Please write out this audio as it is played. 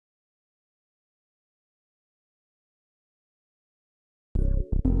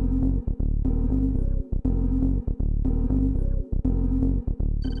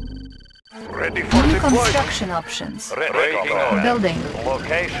Ready for New deployment. construction options. Ready, comrade. Building.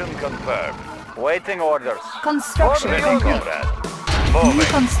 Location confirmed. Waiting orders. Construction Ready, complete. comrade. New Moving.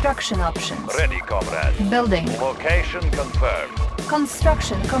 construction options. Ready, comrade. Building. Location confirmed.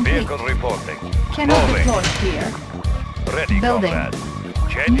 Construction complete. Vehicle reporting. Cannot Moving. deploy here. Ready, Building. comrade.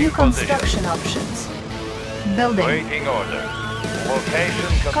 Changing New position. construction options. Building. Waiting orders.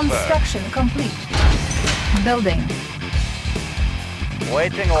 Location confirmed. Construction complete. Building.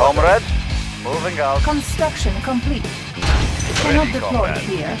 Waiting orders. Comrade. Moving out. Construction complete. Cannot Ready, deploy comrade.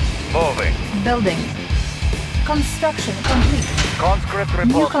 here. Moving. Building. Construction complete. Conscript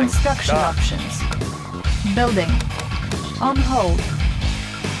reporting. New construction Done. options. Building. On hold.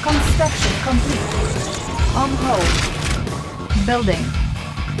 Construction complete. On hold. Building.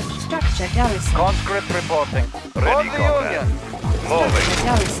 Structure garrison. Conscript reporting. Ready, For the comrade. Union. Moving.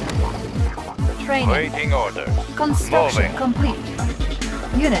 Garrison. Training. Waiting orders. Construction Moving. complete.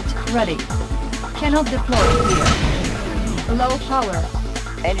 Unit ready. Cannot deploy here. Low power.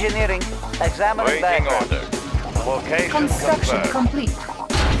 Engineering. Examining Waiting diagram. orders. Location Construction confirmed. complete.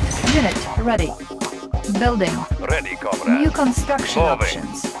 Unit ready. Building. Ready, comrade. New construction Moving.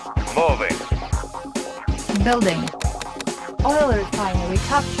 options. Moving. Building. Oil refinery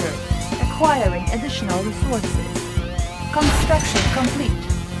captured. Acquiring additional resources. Construction complete.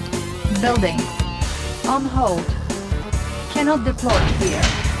 Building. On hold. Cannot deploy here.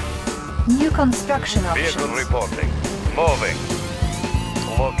 New construction Vehicle options. reporting. Moving.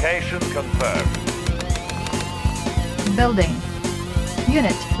 Location confirmed. Building.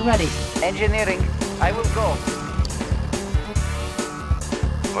 Unit ready. Engineering. I will go.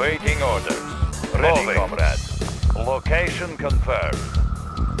 Waiting orders. Ready, comrade. Location confirmed.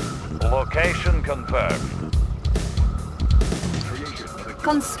 Location confirmed.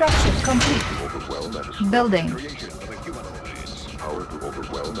 Construction complete. Building. Power to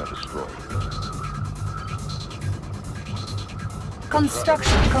overwhelm and destroy.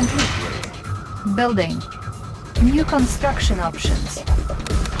 Construction complete. Building. New construction options.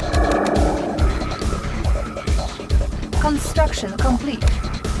 Construction complete.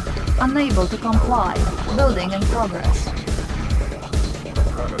 Unable to comply. Building in progress.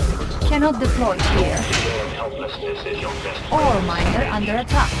 Cannot deploy here. Ore miner under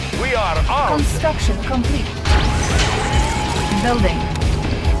attack. We are armed. Construction complete. Building.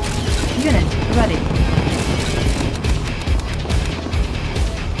 Unit ready.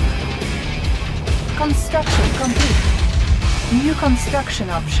 Construction complete. New construction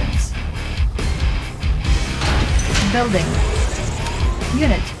options. Building.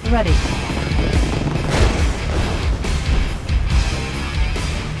 Unit ready.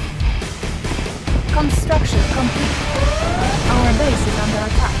 Construction complete. Our base is under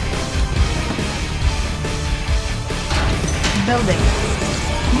attack. Building.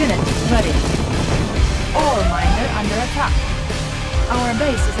 Unit ready. Ore miner under attack. Our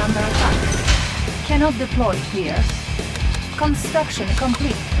base is under attack. Cannot deploy here. Construction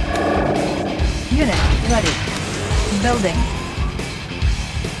complete. Unit ready. Building.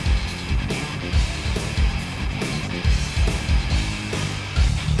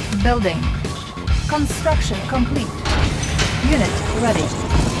 Building. Construction complete. Unit ready.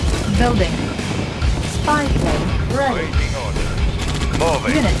 Building. Spy plane ready. Waiting orders.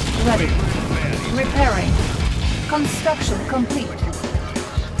 Moving. Unit ready. Repairing. Construction complete.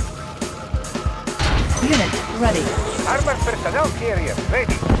 Unit ready. Armored personnel carrier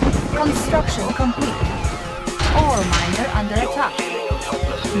ready. Construction complete. Ore miner under attack.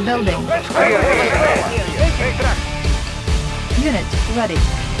 Building. Unit ready.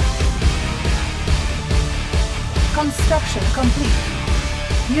 Construction complete.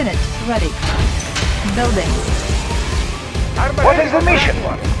 Unit ready. Building. What is the mission?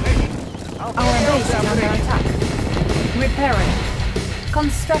 Our base is under attack. Repairing.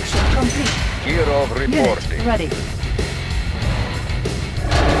 Construction complete. Hero Unit reporting. ready.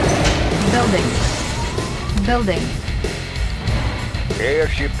 Building. Building.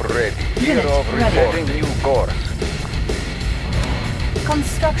 Airship ready. Unit Hero ready. reporting. New course.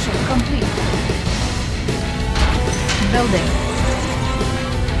 Construction complete. Building.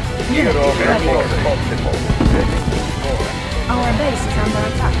 Unit Hero ready. reporting. Optimal. Our base is under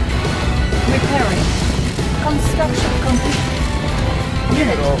attack. Repairing. Construction complete.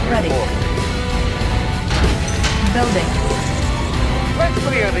 Unit ready. Building. Let's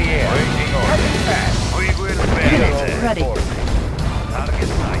clear the air. Waiting orders. We will fail. Unit ready. Target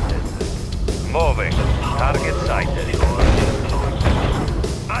sighted. Moving. Target sighted.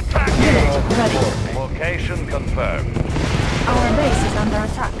 Attack. Unit ready. Location confirmed. Our base is under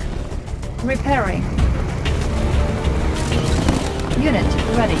attack. Repairing. Unit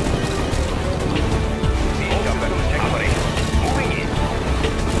ready.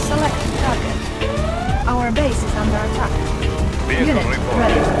 under attack. Vehicle Unit report.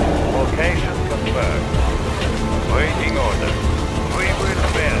 ready. Location confirmed. Waiting order. We will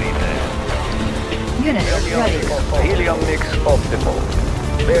bury them. Unit ready. Helium mix optimal.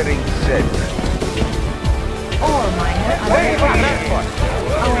 Bearing set. Ore miner under attack.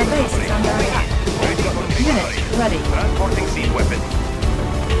 Our base is under attack. Unit ready. Transporting siege weapon.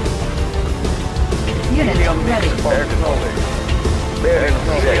 Unit ready. Acknowledged. Bearing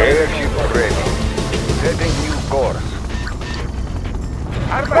set. Airship ready. Setting new course.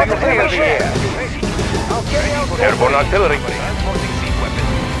 What is the air? Airborne artillery. Transporting siege weapon.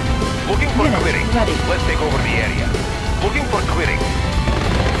 Looking for Unit clearing. ready. Let's take over the area. Looking for clearing.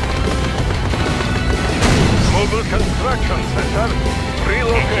 Mobile construction center.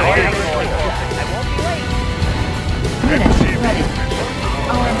 Relocating. Unit ready.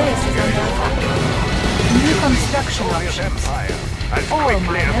 Our base is under attack. New construction options. Ore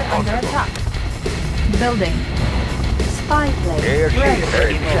miner under attack. Building. Spy plane Airship ready.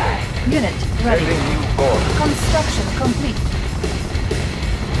 ready. Unit ready. Setting new course. Construction complete.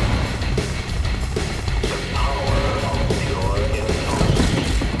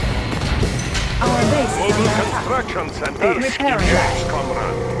 Our base is Mobile under attack. construction center. Repairing. Yes,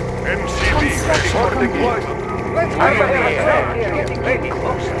 comrade. MCV ready Construction for complete. deployment. Let's clear the air. Getting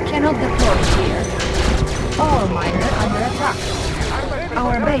closer. Cannot deploy here. Ore miner under attack.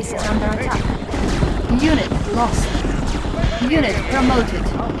 Our base is under attack. Unit lost. Unit promoted.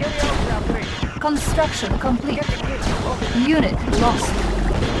 Construction complete. Unit lost.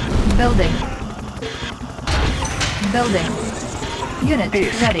 Building. Building. Unit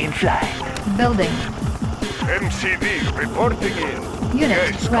ready. Building. MCV reporting in. Unit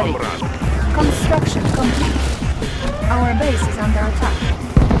Yes, ready. comrade. Construction complete. Our base is under attack.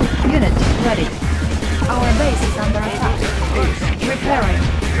 Unit ready. Our base is under attack. Repairing.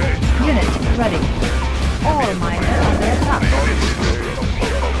 Unit ready. Ore miner under attack.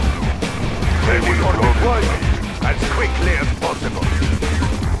 Ready for deployment as quickly as possible.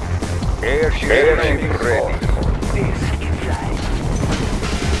 Airship ready.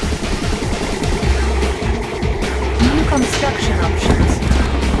 New construction options.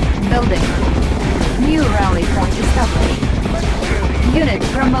 Building. New rally point established. Unit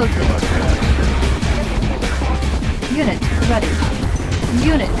promoted. Unit ready.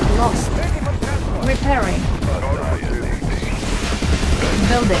 Unit lost. Repairing.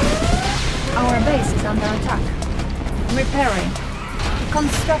 Building. Our base is under attack. Repairing.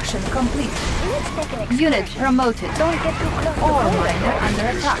 Construction complete. Unit promoted. Ore miner under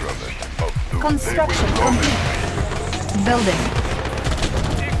attack. Construction complete. Building.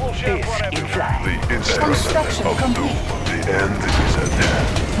 Construction complete. The end is at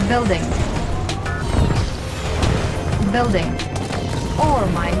hand. Building. Building. Ore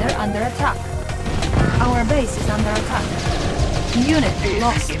miner under attack. Our base is under attack. Unit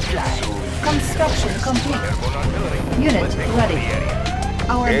lost. Construction complete. Unit ready.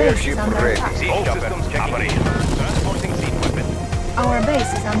 Our base is under attack. All systems operating. Transporting siege weapon. Our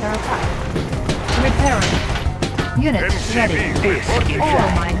base is under attack. Repairing. Unit ready.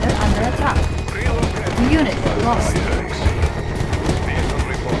 Ore miner under attack. Unit lost.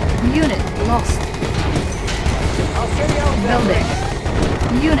 Unit lost. Building.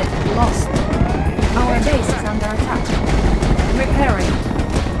 Unit lost. Our base is under attack. Repairing.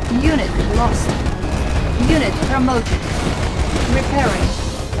 Unit lost. Unit promoted. Repairing.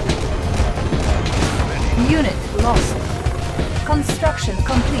 Unit lost. Construction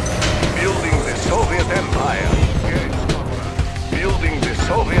complete. Building the Soviet Empire. Building the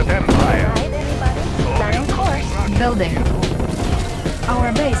Soviet Empire. Building.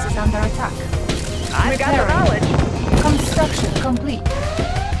 Our base is under attack. I've got the knowledge. Construction complete.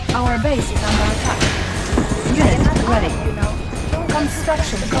 Our base is under attack. Unit ready.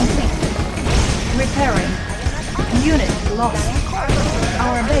 Construction complete. Repairing. Unit lost.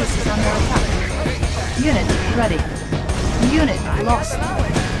 Our base is under attack. Unit ready. Unit lost.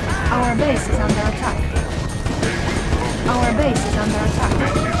 Our base is under attack. Our base is under attack.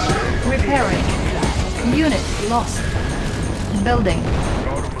 Repairing. Unit lost. Building.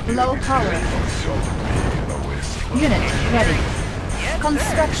 Low power. Unit ready.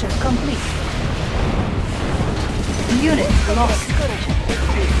 Construction complete. Unit lost.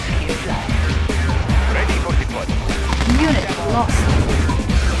 Ready for deployment. Unit lost.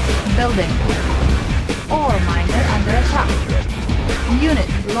 Building. Ore miner under attack. Unit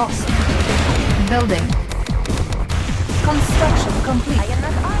lost. Building. Construction complete.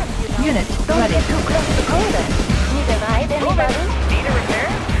 Unit ready. Need a repair?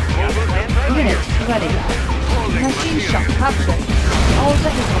 Unit ready. Machine shop captured. All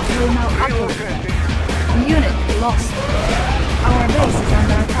vehicles will now operate. Unit lost. Our base is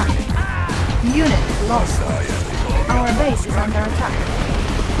under attack. Unit lost. Our base is under attack.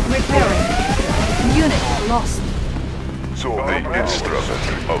 Repairing. Unit lost. So the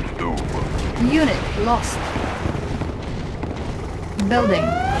instrument of doom. Unit lost. Building.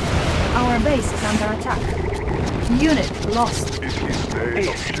 Our base is under attack. Unit lost. It is day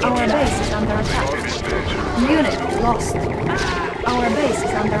of Our base is under attack. Unit lost. Our base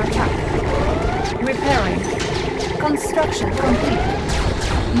is under attack. Repairing. Construction complete.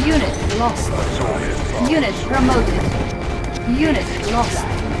 Unit lost. Unit promoted. Unit lost.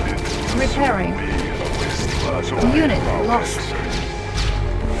 Repairing. Unit lost.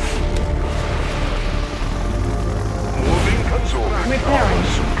 moving console. Repairing.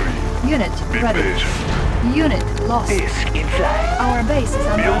 Unit ready. Unit lost. Disc in flight. Our base is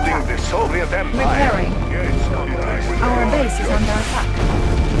under Building attack. the Soviet Empire. Repairing. Yes, Our base is under attack.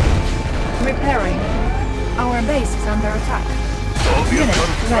 Repairing. Our base is under attack. Soviet Unit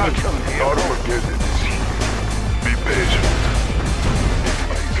ready. construction. Armageddon. Be patient.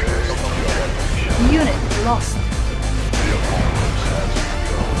 Unit lost.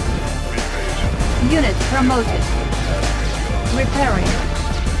 Unit promoted. Repairing.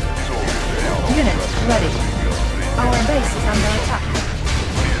 Unit ready. Our base is under attack.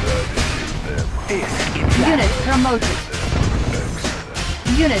 Disc in flight. Unit promoted.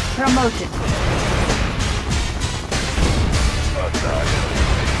 Unit promoted.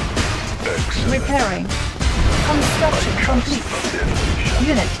 Repairing. Construction complete.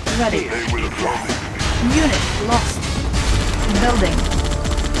 Unit ready. Unit lost. Building.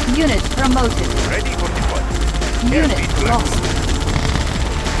 Unit promoted. Ready for deployment. Unit lost.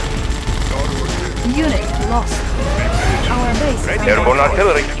 Unit lost. Our base is under Airborne attack.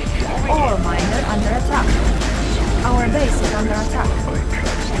 artillery. Ore miner under attack. Our base is under attack.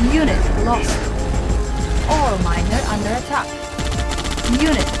 Unit lost. Ore miner under attack.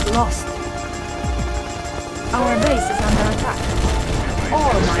 Unit lost. Our base is under attack.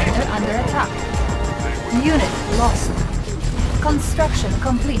 Ore miner under attack. Unit lost. Construction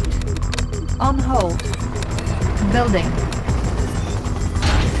complete. On hold. Building.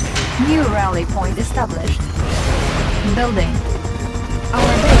 New rally point established. Building.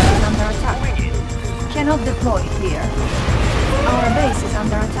 Our base is under attack. Cannot deploy here. Our base is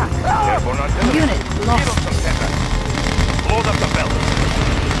under attack. Airborne artillery. Unit Give us lost. some pepper. Load up the belt.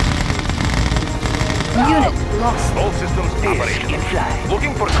 Unit lost. All systems Disc operational. in flight.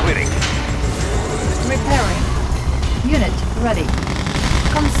 Looking for clearing. Repairing. Unit ready.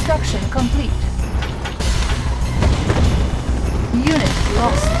 Construction complete. Unit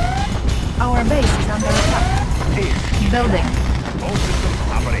lost. Our base is under attack. Disc. Building. All systems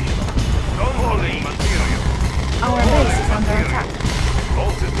operational. Downloading material. Our base is under attack.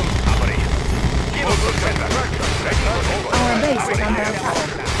 All systems operational. Give us the pepper. Ready for deployment. Our base is under attack.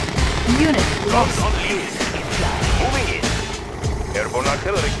 Unit lost. Disc in flight. Moving in. Airborne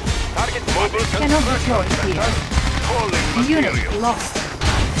artillery. Target mobile. Cannot deploy here. Calling Unit material. lost.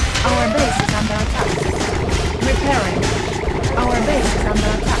 Our base is under attack. Repairing. Our base is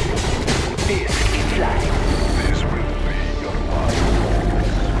under attack. Disc in flight. This will be your last.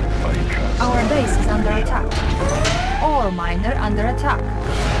 I cast Our base is under attack. Ore miner under attack.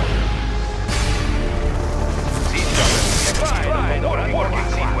 Fine. Working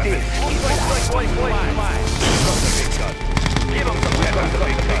sequence. Disc in flight. Give them some pepper.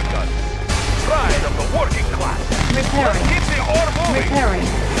 Pride of the working class. Repairing. Keep the ore moving. Repairing.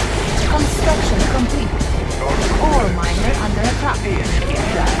 Construction complete. Ore miner under attack.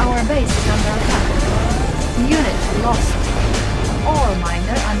 Our base is under attack. Unit lost. Ore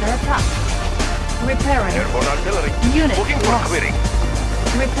miner under attack. Repairing. Airborne artillery. Unit Looking for lost. clearing.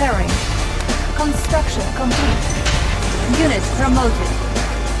 Repairing. Construction complete. Unit promoted.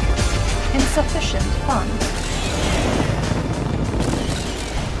 Insufficient funds.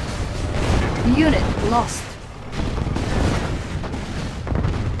 Unit lost.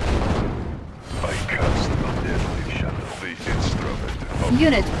 I cast a deadly shadow. The instrument of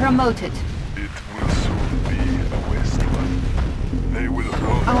Unit promoted. it will soon be a wasteland. They will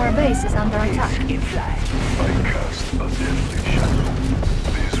run. Our base is under attack. Disc in flight. I cast a deadly shadow.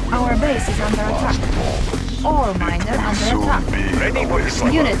 This will Our base is under attack. Ore miner under attack. be Ready a for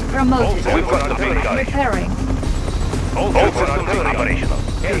wasteland. Unit promoted. We've got the big guy. Repairing. All systems operational.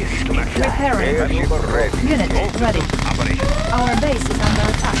 Disc in flight. Repairing. Unit ready. Operational. Our base is under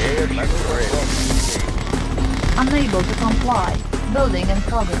attack. Unable to comply. Building in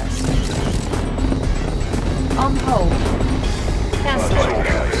progress. On hold. Cancel.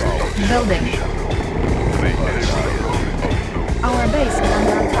 Building. Our base is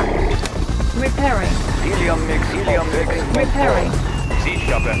under attack. Repairing. Helium mix Repairing. Sea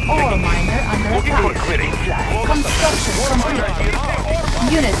chopper. Ore miner under Looking for attack. clearing. Construction complete.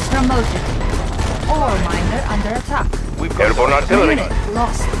 Unit promoted. Ore miner under attack. We've got Airborne artillery. Unit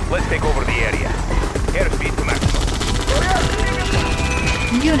lost. Let's take over the area. Airspeed to maximum.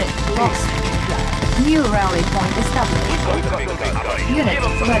 Unit lost. New rally point established. Unit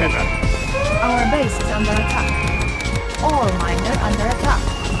ready. Our base is under attack. Ore miner under attack.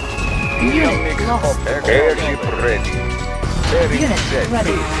 Unit lost. Airship ready. Bearing Unit set.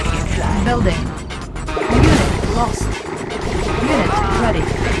 ready. Building. Unit lost. Unit ready.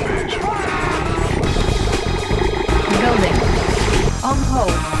 Building. On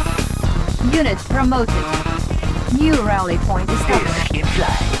hold. Unit promoted. New rally point established.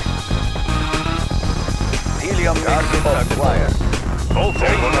 Helium mix acquired.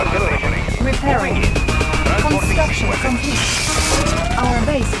 Airborne artillery. Repairing. Construction complete. Our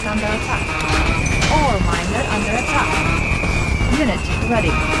base is under attack. Ore miner under attack. Unit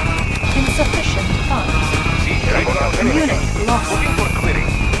ready. Insufficient funds. Airborne artillery. Unit lost. Looking for clearing.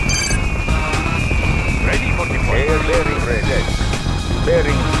 Ready for Air deployment. bearing ready.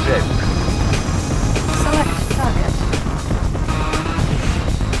 Bearing set. Select target.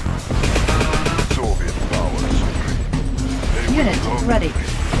 Soviet power supreme. They will Unit come ready.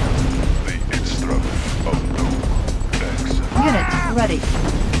 The instrument of doom. Excellent. Unit ready.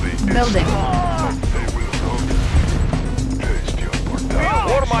 The Building. They will come. Taste your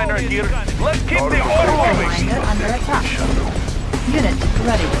mortality. Ore miner here. Let's keep the ore Ore moving. miner under attack. Shadow. Unit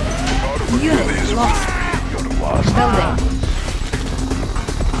ready. Unit lost. Your last Building.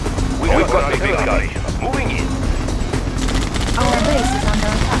 We've got the big guy. Moving in. Our base is under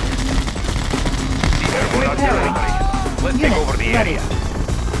attack. Airborne Repairing. artillery. Let's take Unit over the ready. area.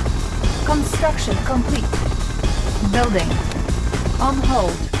 Construction complete. Building. On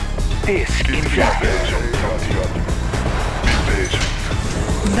hold. Disc Be patient.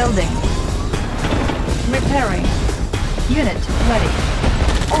 Building. Repairing. Unit ready.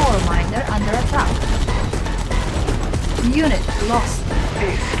 Ore miner under attack. Unit lost.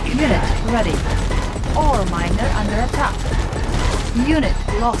 Unit ready. Ore miner under attack. Unit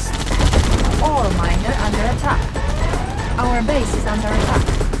lost. Ore miner under attack. Our base is under attack.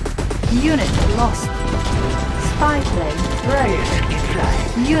 Unit lost. Spy plane ready.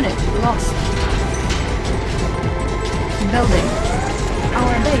 Unit lost. Building.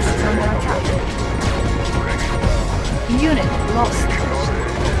 Our base is under attack. Unit lost.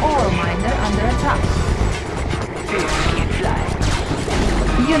 Ore miner under attack.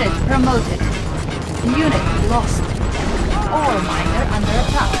 Unit promoted. Unit lost. Ore miner under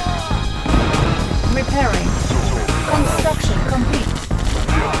attack. Repairing. Construction complete.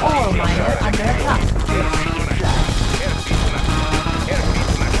 Ore miner under attack.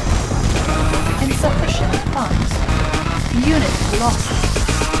 Insufficient funds. Unit lost.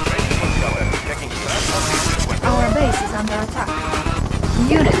 Our base is under attack.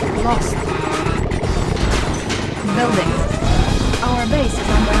 Unit lost. Building. Our base is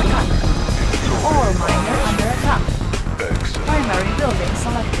under attack. Ore miner under attack. Primary building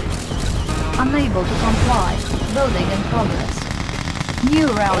selected. Unable to comply. Building in progress. New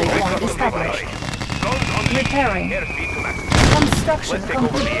rally point established. Repairing. Construction Let's take over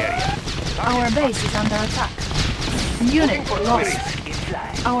the complete. area. Our base is under attack. Unit lost.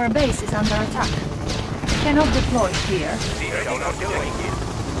 Our base is under attack. Cannot deploy here. Airborne artillery here.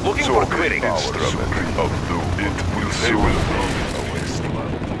 Looking for clearing. Supreme of doom. It will soon be.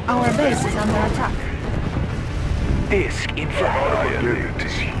 Our base is under attack. Disc in flight.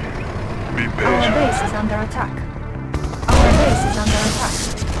 Abilities. Be Our patient. base is under attack. Our base is under attack.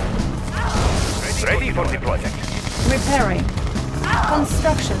 Ready for deployment. Repairing.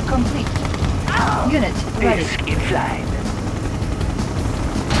 Construction complete. Unit ready. Disc in flight.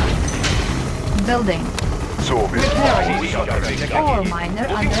 Building. Soviet Repairing. Sea chopper. Ore miner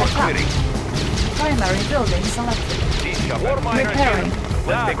Looking under for attack. clearing. Primary building selected. Sea chopper. Ore miner Repairing. here.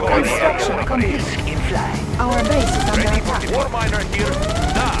 Let's take over the Construction area. complete. Disc in flight. Our base is under Ready for attack. the ore miner here.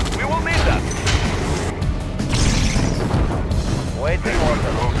 Nah, we will need that. Waiting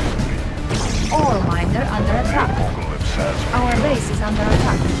order. Ore miner under attack. apocalypse has Our base is under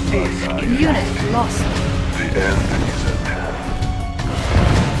attack. Disc in Unit lost. the end is at hand.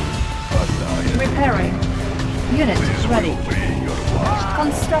 Repairing. Unit This ready. will be your last.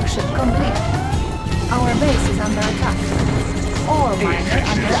 Construction complete. Our base is under attack. Ore miner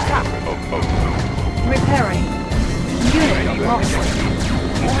under attack. Repairing. Unit lost.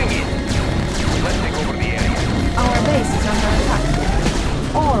 Moving in. Let's take over the area. Our base is under attack.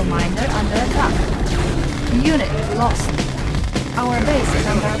 Ore miner under attack. Unit lost. Our base is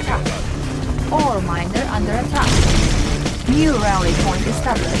under attack. Ore miner under attack. New rally point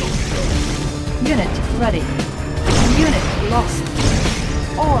established. Unit ready. Unit lost.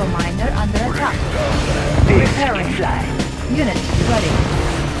 Ore miner under attack. Repairing. Unit ready.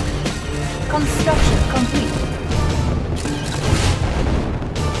 Construction complete.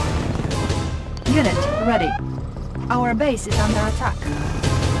 Unit ready. Our base is under attack.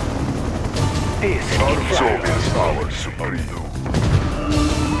 Soviet power supreme.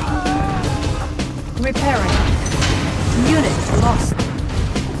 Repairing. Unit lost.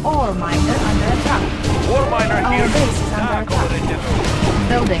 Ore miner under attack. War miner Our here. base is under attack.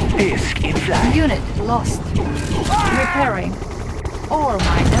 Building. Disk in flight. Unit lost. Repairing. Ore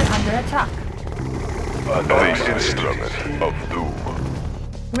miner under attack. An instrument of doom.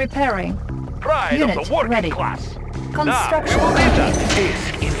 Repairing. Pride Unit of the working ready. class. Construction Now, we will need that. complete.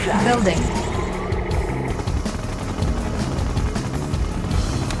 Disk in flight. Building.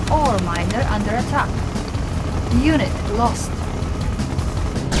 Ore miner under attack. Unit lost.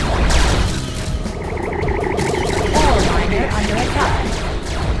 Ore miner under attack.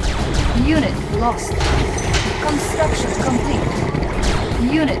 Unit lost. Construction complete.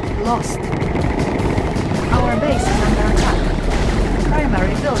 Unit lost. Our base is under attack.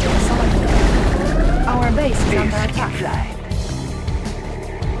 Primary building selected. Our base is under Disk in attack. flight.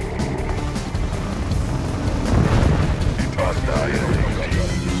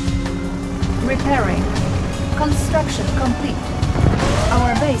 Repairing. Construction complete.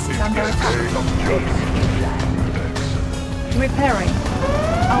 Our base is under attack. Repairing.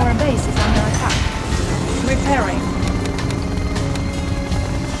 Our base is under attack. Repairing.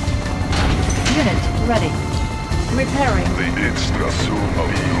 Unit ready. Repairing. The instrument soon be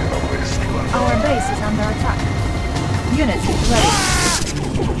a wasteland. Our base is under attack. Unit ready.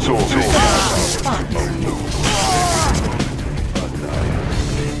 Response.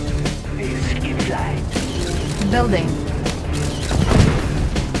 Disk in flight. Building.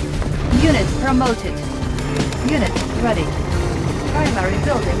 Unit promoted. Unit ready. Primary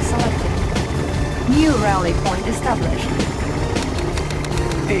building selected. New rally point established.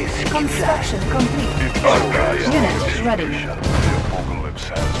 Disk in flight. Construction complete. Unit ready. The apocalypse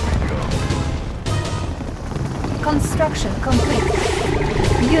has begun. Construction complete.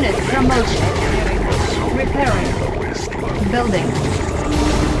 Unit promoted. Repairing. A wasteland. Building.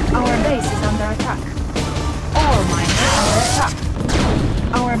 Our base is under attack. Ore miner under attack.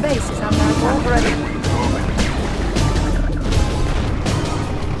 Our base is under attack.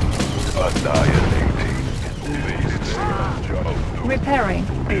 Annihilating. The instrument of doom. Repairing.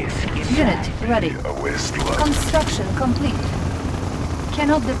 Disk in Unit flight. ready. A wasteland. Construction complete.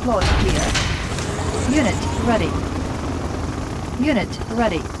 Cannot deploy here. Unit ready. Unit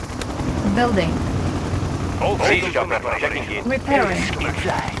ready. Building. All siege operator checking in. Repairing. Disk in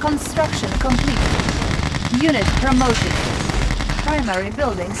flight. Construction complete. Unit promoted. Primary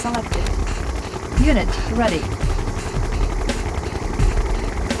building selected. Unit ready.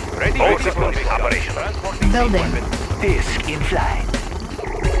 Ready for deployment. Operation. Transporting Building. siege weapon. Disk in flight.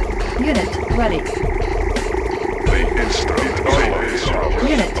 Unit ready. The instrument of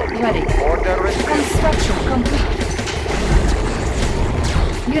Unit ready. Order received. Construction complete.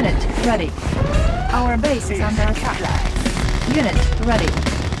 Unit ready. Our base is under attack. Unit ready.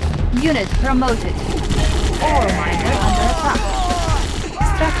 Unit promoted. Ore miner under attack.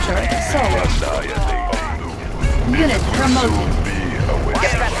 Structure sold. Unit promoted.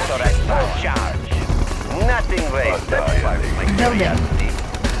 Get that turret full charge. Nothing wasted. Building.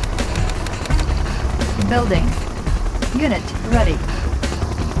 Building. Unit ready.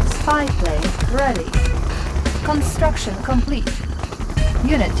 Spy plane ready. Construction complete.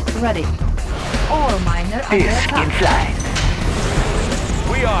 Unit ready. Ore miner under Disk in attack. flight.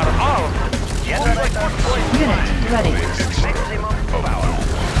 We are armed. Generator point. Unit ready. Maximum power.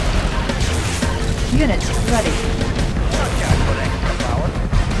 Unit ready. Not charge for extra power.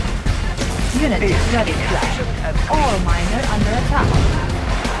 Unit ready. Ore miner under attack.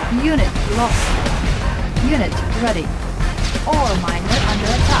 Unit lost. Unit ready. Ore miner under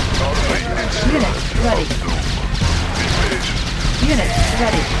attack. Unit ready. Unit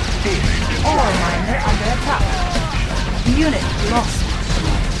ready. Ore miner under attack. Unit lost.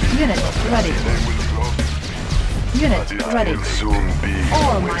 Unit ready. Unit ready. Soon be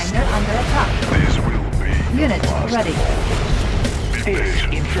Ore miner under attack. This will be Unit ready.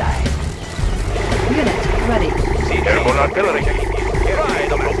 Disk in flight. Unit ready. Airborne artillery.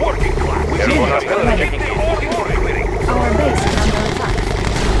 Pride of the working class. Unit ready. Clearing. Our base is under attack.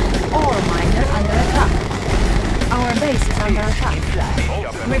 Ore miner under attack. Our base is under attack.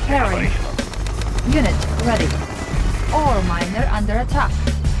 Repairing. Unit ready. Ore miner under attack.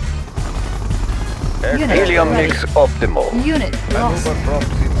 Unit Helium ready. mix optimal. Unit lost. Maneuver props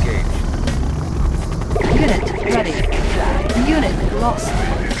engaged. Unit ready. Unit lost.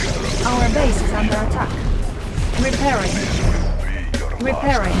 Our base is under attack. Repairing.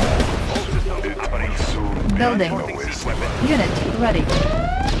 Repairing. Building. Unit ready.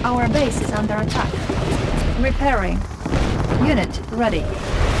 Our base is under attack. Repairing. Unit ready.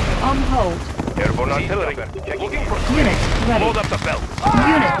 On hold. Airborne artillery. Looking for Unit ready. Load up the belt.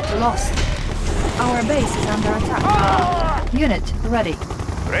 Unit lost. Our base is under attack. Unit ready.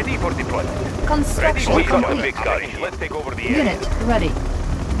 Ready for deployment. Ready. Construction We got a complete. big garage. Let's take over the area. Unit ready.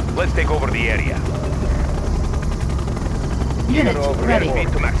 Let's take over the area. Unit ready. Speed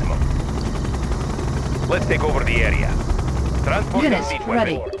to maximum. Let's take over the area. Transporting Unit siege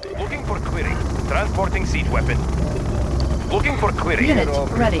ready. weapon. Looking for clearing. Transporting siege weapon. Looking for clearing. Unit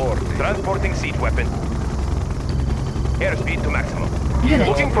ready. Transporting siege weapon. Airspeed to maximum. Unit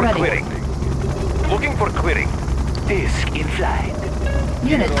Looking for ready. clearing. Looking for clearing. Disc in flight.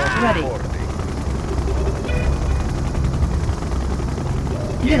 Unit ready.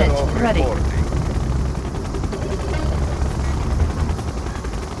 Unit ready.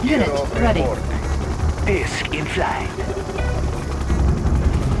 Unit ready. Disc in flight.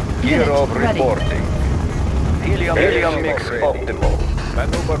 Gear Unit of ready. reporting. Helium mix optimal.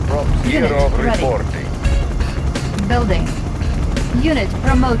 Maneuver props. Gear Unit of ready. reporting. Building. Unit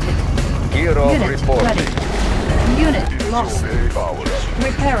promoted. Gear of Unit reporting. ready. Unit lost.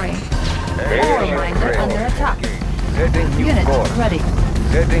 Repairing. Ore miner under attack. Setting new Unit course. ready.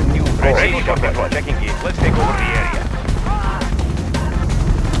 Setting new Ready course. for deployment. Checking in. Let's take over the area.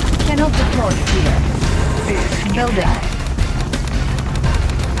 Cannot deploy here. Building.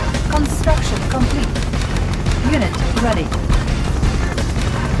 Construction complete. Unit ready.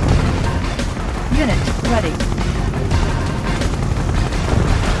 Unit ready.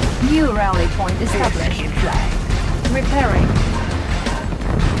 New rally point Disc established. in flight. Repairing.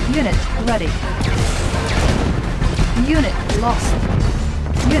 Unit ready. Unit lost.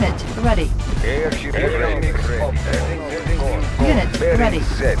 Unit ready. Airship mix optimal. Unit Bearing ready.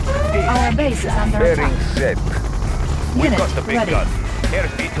 set. Our base is under Bearing attack. set. We've Unit got the big ready. gun.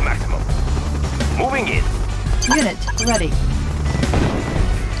 Airspeed to maximum. Moving in. Unit ready.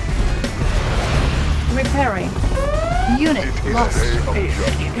 Repairing. Unit lost.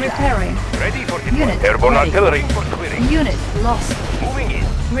 Repairing. Ready for Unit deployment. Airborne ready. artillery for clearing. Unit lost. Moving in.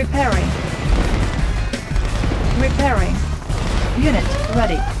 Repairing. Repairing. Unit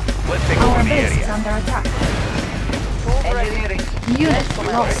ready. Let's take Our over the base is area. under attack. Unit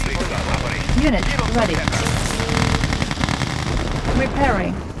lost. Big gun operation. Unit ready.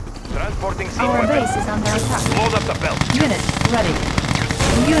 Repairing. Transporting siege Our weapon. base is under attack. Load up the belt. Unit ready.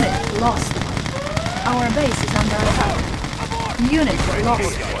 Unit lost. Our base is under attack. Unit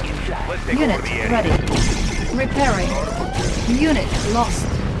lost. Let's take Unit over the area. ready. Repairing. Unit lost.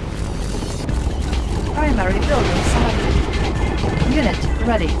 Primary building selected. Unit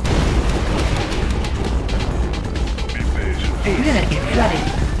ready. Be patient. Unit ready.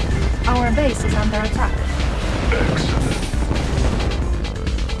 Our base is under attack. Excellent.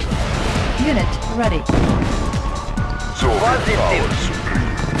 Unit ready. Soviet power supreme.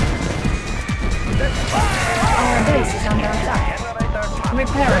 Our base is under attack.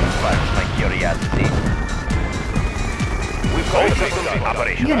 Repairing. My curiosity. We've got the big gun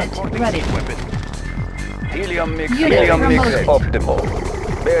operation. Unit Transporting ready. siege weapon. Helium mix Unit optimal.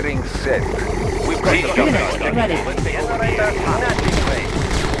 promoted. Bearing set. We've got the Unit gun. ready. Let's take over the area.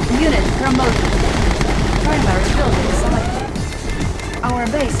 Unit promoted. Primary building selected. Our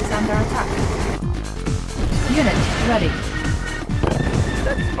base is under attack. Unit ready.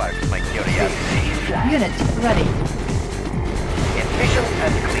 That sparks my curiosity. Unit ready. Efficient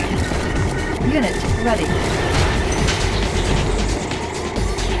and clean. Unit ready.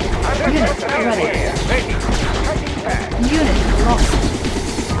 Unit ready. Unit lost.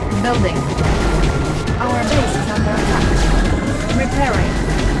 Building. Our base is under attack. Repairing.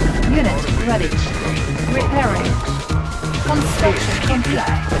 Unit ready. Repairing. Construction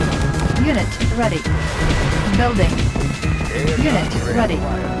complete. Unit ready. Building. Unit ready.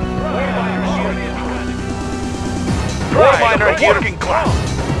 Ore miner working class.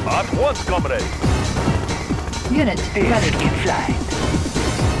 At once, comrade. Unit ready. Disc in flight.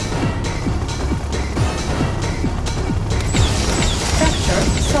 Structure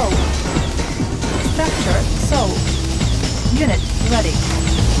sold. Structure sold. Unit ready.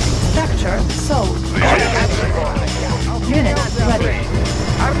 Structure sold. Unit ready.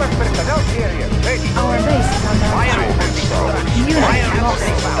 Our base is under attack. Unit lost.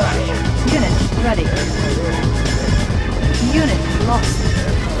 Unit ready. Unit lost.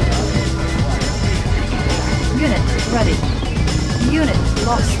 Unit ready. Unit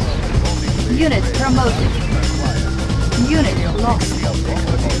lost. Unit promoted. Unit lost.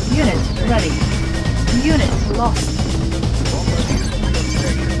 Unit ready. Unit lost.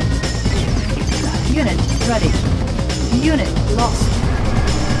 Unit ready. Unit lost.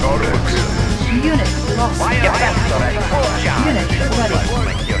 Unit lost. Unit ready.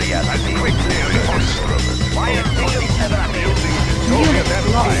 Unit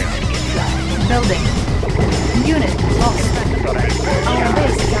lost. Building. Unit lost. Our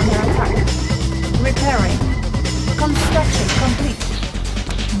base is under attack. Repairing. Construction complete.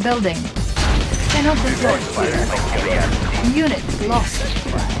 Building. Cannot deploy here. Unit lost.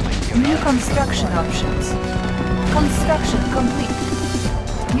 New construction options. Construction complete.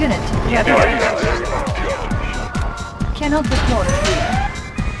 Unit ready. Cannot deploy here.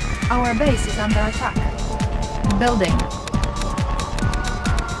 Our base is under attack. Building.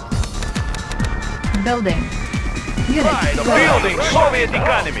 Building. Unit ready. Building Soviet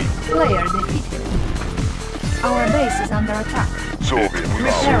economy. Player defeated. Our base is under attack.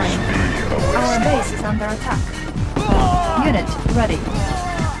 Repairing. Our base is under attack. Unit ready.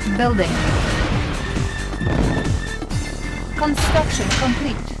 Building. Construction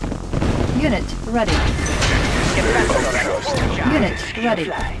complete. Unit ready. Unit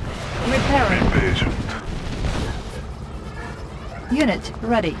ready. Repairing. Unit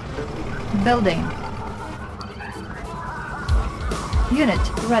ready. Building. Unit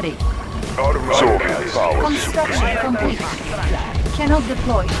ready. Construction complete. Cannot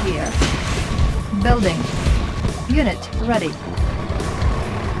deploy here. Building. Unit ready.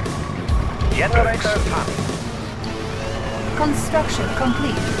 Generator Construction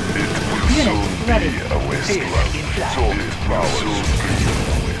complete. Unit ready.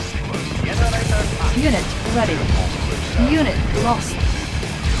 Unit ready. Unit lost.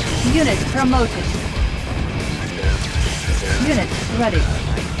 Unit promoted. Unit ready.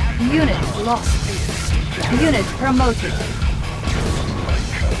 Unit lost. Unit promoted.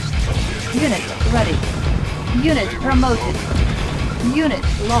 Unit ready. Unit promoted. Unit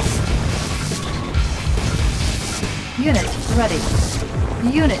lost. Unit ready.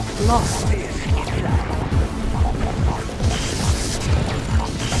 Unit lost.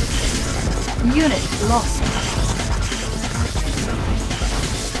 Unit lost.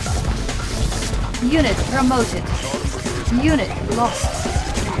 Unit promoted. Unit lost.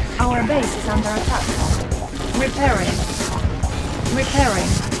 Our base is under attack. Repairing. Repairing.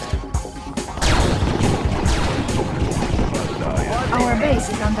 Our base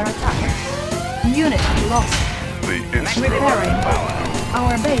is under attack. Unit lost. Repairing.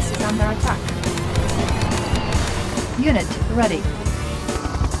 Our base is under attack. Unit ready.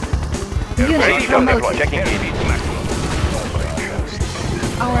 Unit promoted. checking AV to maximum.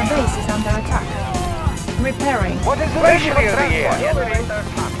 Our base is under attack. Repairing. What is the ratio of the air?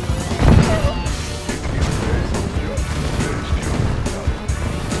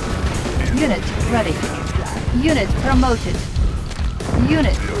 Unit ready. Unit promoted.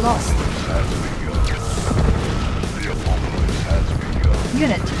 Unit lost.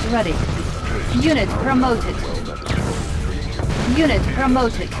 Unit ready. Unit promoted. Unit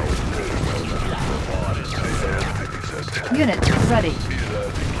promoted. Unit ready.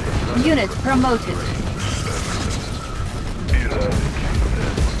 Unit promoted.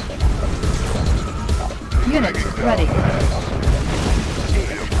 Unit ready.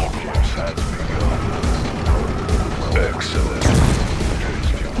 Excellent.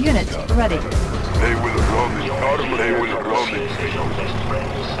 Unit ready. They will run it. They will run it.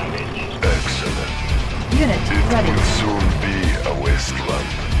 Excellent. Unit ready. Will soon be a wasteland.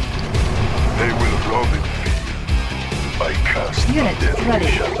 They will run it. I cast Unit a deadly ready.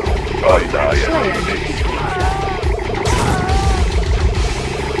 shadow. I die Player every day.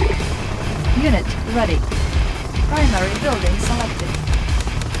 Unit ready. Primary building selected.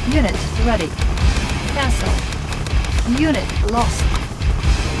 Unit ready. Castle. Unit lost.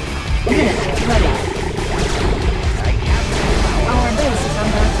 Unit ready. Our base is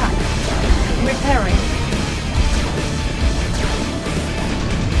under attack. Repairing.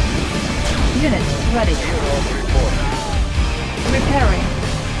 Unit ready. Repairing.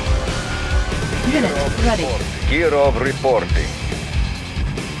 Unit ready. Gear of reporting.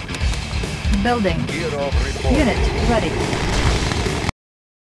 Building. Gear of reporting. Unit ready.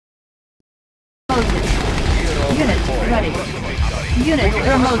 Promoted. Unit ready. Unit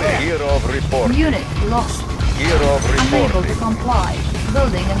promoted. Gear of reporting. Unit lost. Gear of Unable to reporting. comply.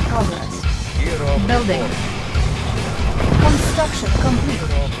 Building in progress. Gear of Building. Construction complete.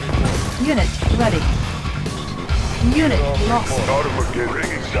 Unit ready. Unit lost. Armageddon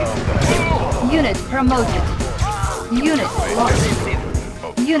bringing down the Unit promoted. Unit lost.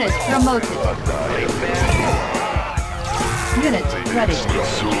 Unit promoted. Unit ready. Will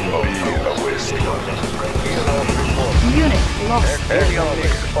soon be a wasteland. Unit lost.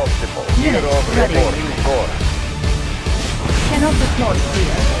 Avionics optimal. Unit ready. Reporting course. Cannot deploy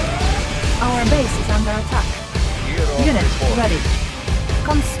here. Our base is under attack. Unit ready.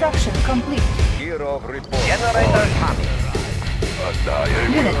 Construction complete. Gear of report. Generator coming.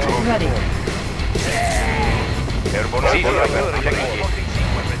 Unit ready. Airborne artillery technique.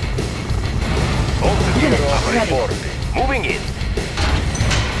 Unit ready. Moving in.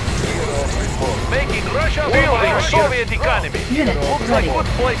 Making Russia building Soviet economy. Unit Looks like ready. good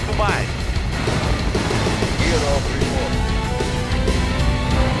place to mine. Gear of report.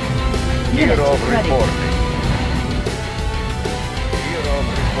 Unit Gear of ready. reporting. Gear of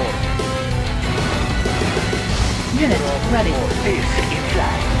report. Unit ready. Disc in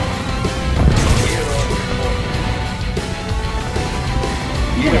flight. Gear of report.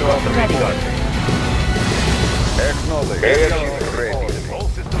 Unit ready. Acknowledge. Airship ready. All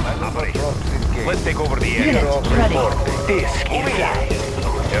systems operational. Let's take over the area. Unit ready. Disc in flight.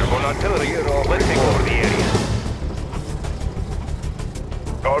 Airborne artillery. Let's take over the area.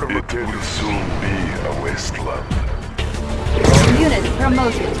 It will soon be a wasteland. Unit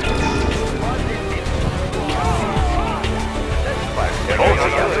promoted. Airborne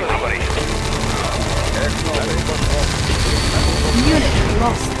artillery operational. Unit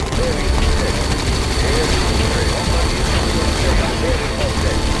lost.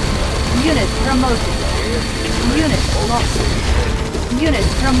 Unit promoted. Unit lost. Unit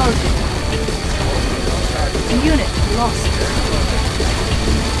promoted. Unit lost.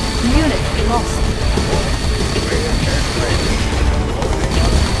 Unit lost.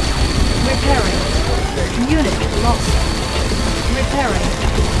 Repairing. Unit lost. Repairing.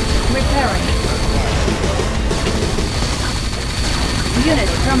 Repairing. Unit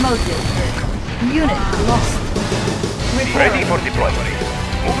promoted. Unit lost. Ready Repairing. for deployment.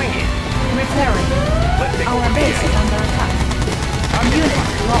 Moving in. Repairing. Let's take Our over the base is area. under attack. Unit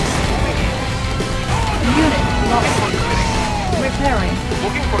lost. Unit lost. Repairing.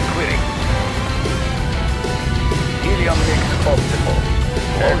 Looking for clearing. Helium mix optimal.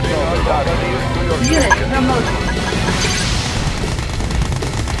 Unit promoted.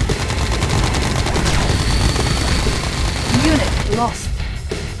 Unit lost.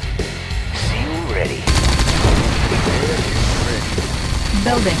 Seal ready.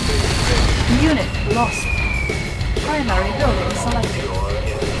 Building. Unit lost. Primary building selected.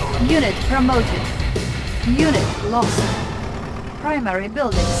 Unit promoted. Unit lost. Primary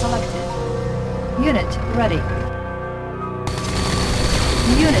building selected. Unit ready.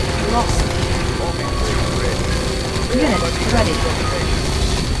 Unit lost. Unit ready.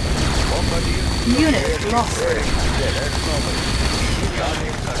 Unit lost.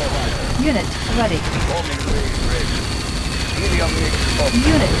 Unit ready.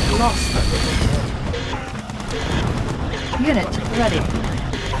 Unit lost. Unit ready.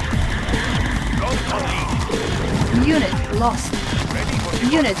 Unit lost.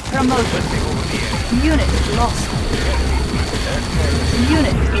 Unit promoted. Unit lost.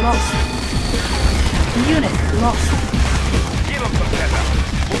 Unit lost. Unit lost. Give them some pepper.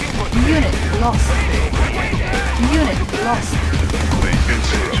 Looking for Unit lost. Unit lost. The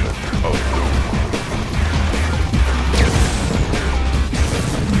insurgent of doom.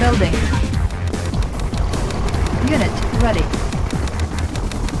 Building. Unit ready.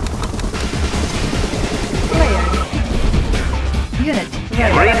 Cleared. Unit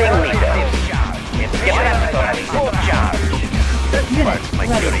ready. Breathing meter. Deflector at full charge. Unit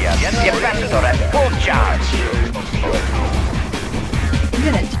ready. Deflector at full charge.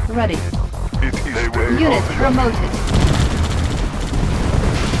 Unit ready. It is the way Unit of the promoted.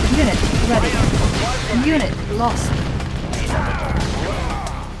 Unit ready. Unit lost.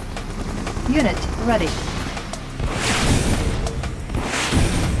 Unit ready.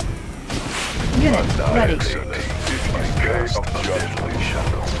 Unit ready. cast a deadly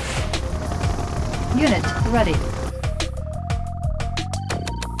shadow. Unit ready.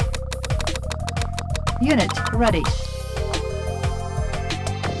 Unit ready.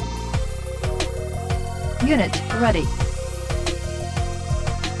 Unit ready.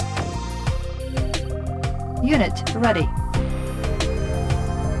 Unit ready.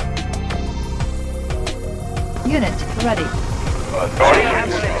 Unit ready.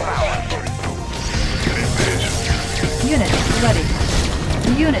 Unit ready.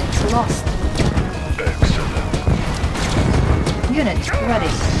 Unit lost. Excellent. Unit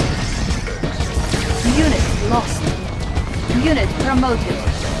ready. Unit lost. Unit promoted.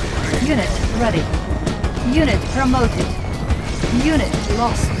 Unit ready. Unit promoted. Unit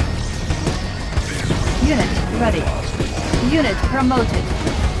lost. Unit ready. Unit promoted.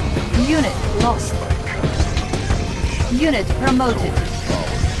 Unit lost. Unit promoted.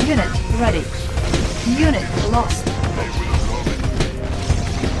 Unit ready. Unit lost.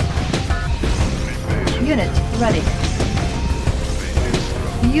 Unit ready.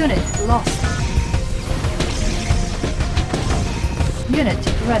 Unit lost. Unit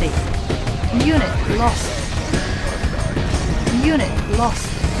ready. Unit lost. Unit lost.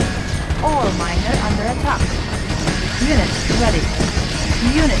 Ore miner under attack. Unit ready.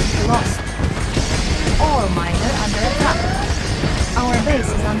 Unit lost. Ore miner under attack. Our base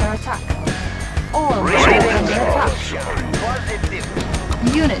is under attack. Ore miner under attack.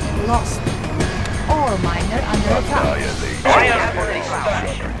 Unit lost. Ore miner under attack.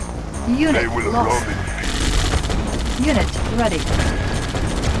 Unit lost. Unit ready.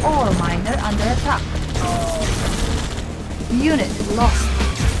 Ore miner under attack. Unit lost.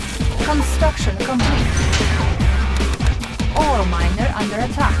 Construction complete. Ore miner under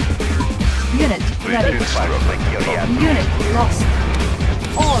attack. Unit ready. Unit lost.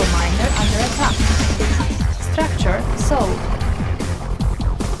 Ore miner under attack. Structure sold.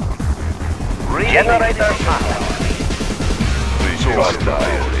 Generator power.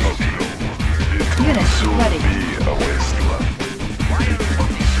 Unit ready.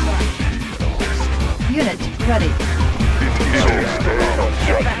 Unit ready.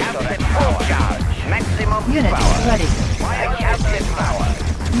 Maximum Unit power. ready. Captain power.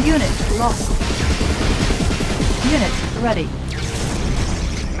 Unit lost. Unit ready.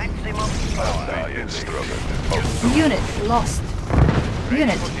 Maximum power. Unit lost.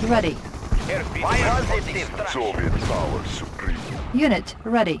 Unit ready. Positive thrust. Soviet power supreme. Unit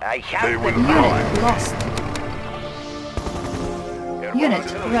ready. I have the Unit power. lost. Unit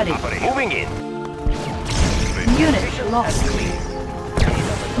ready. Moving in. Unit lost.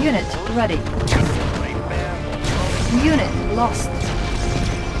 Unit ready. Unit lost.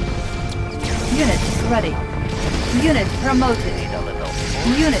 Unit ready. Unit promoted.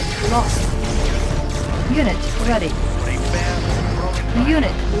 Unit lost. Unit ready.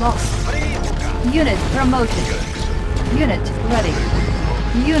 Unit lost. Unit promoted. Unit ready.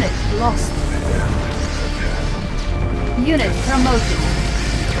 Unit lost. Unit promoted.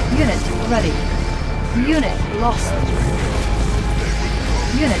 Unit ready. Unit lost.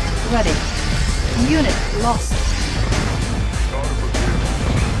 Unit ready. Unit lost.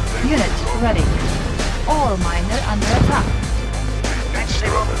 Unit ready. Ore miner under attack.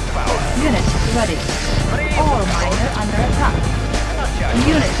 Maximum power. Unit ready. Ore miner under attack.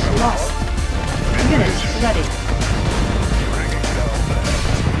 Unit lost. Unit ready.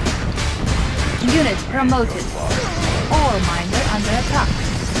 Unit promoted. Ore miner under attack.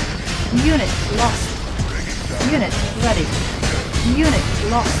 Unit lost. Unit ready. Unit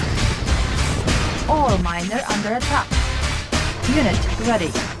lost. Ore miner under attack. Unit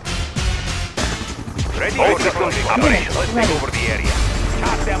ready. Ready All for systems deployment. operational. Let's Ready. take over the area.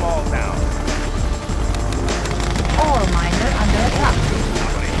 Shot them all down. Ore miner under attack.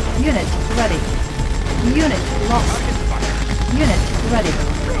 Unit ready. Unit lost. Unit ready.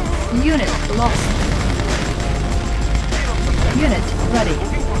 Unit lost. Unit ready.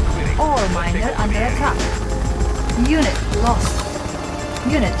 Ore miner under attack. Unit lost.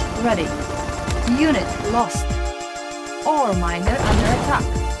 Unit ready. Unit lost. Ore miner under attack.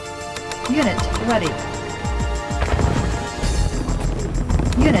 Unit ready.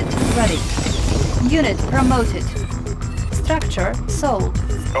 Unit ready. Unit promoted. Structure sold.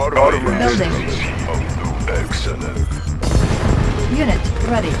 Building. Excellent. Unit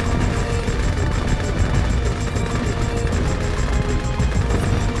ready.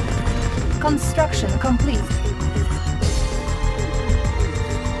 Construction complete.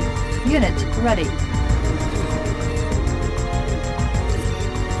 Unit ready.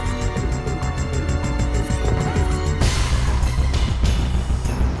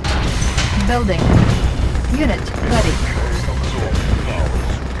 Building. Unit ready.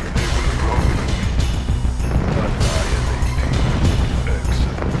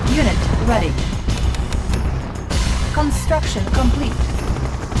 Unit ready. Construction complete.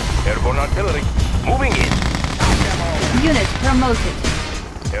 Airborne artillery. Moving in. Unit promoted.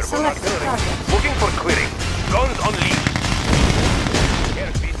 Airborne Select artillery. target. Looking for clearing. Guns unleashed.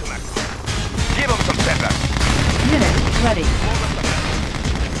 Airspeed to max. Give them some setback. Unit ready.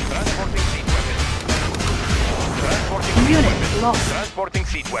 Transporting seat weapon. Transporting seat Unit weapon. lost. Transporting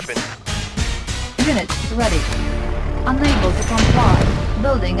seat weapon. Unit ready. Unable to comply.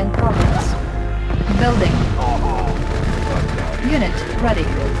 Building in progress. Building. Unit ready.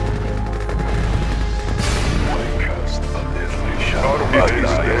 Day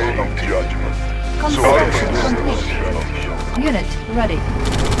of judgment. Construction complete. Unit ready.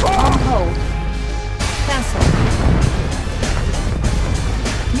 On hold. Cancel.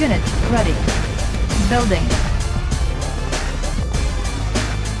 Unit ready. Building.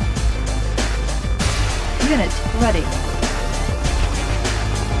 Unit ready.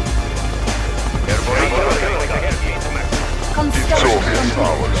 Construction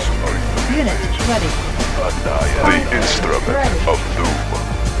complete. Unit ready. The instrument of doom.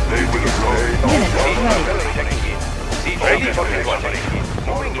 They will play Unit ready. Ready for deployment.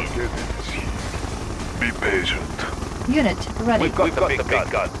 Moving in. Be patient. Unit ready. We've got the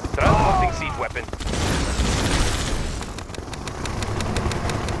big gun. Transporting siege weapon.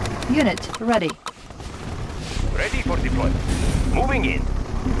 Unit ready. Ready for deployment. Moving in.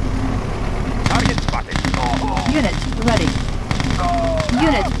 Target spotted. Unit ready.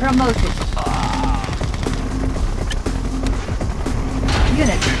 Unit promoted.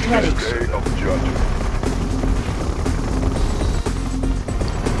 Unit ready. Day of judgment.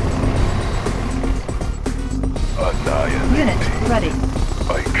 Annihilate. Unit ready.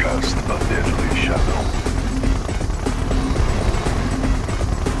 I cast a deadly shadow.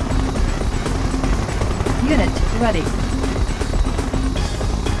 Unit ready.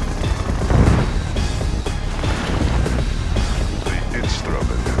 The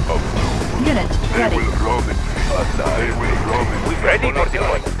instrument of doom. Unit They ready. will roam it. They will roam it. Ready for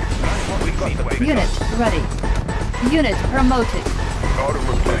deployment. We've got the weapon. Unit ready. Unit promoted.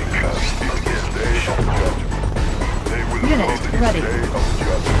 I cast it again. Day of judgment. They will Unit roam it. ready. Day of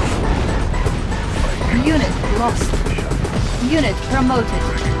judgment. Unit lost. Unit promoted.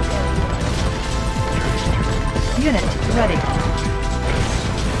 Unit ready.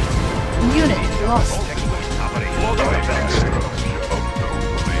 Unit lost.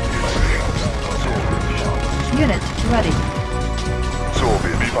 Unit ready.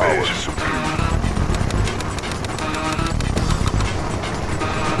 Soviet power supreme.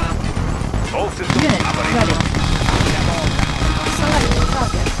 All systems Unit operating. ready. Select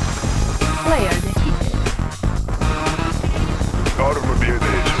target. Player defeated. Armored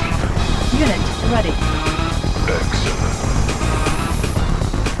agent. Unit ready. Excellent.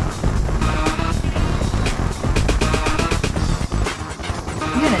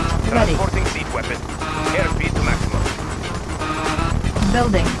 Unit ready. Transporting siege weapon. Airspeed to maximum.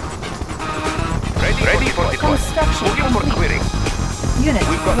 Building. Ready for deployment. Construction Moving for complete. clearing. Unit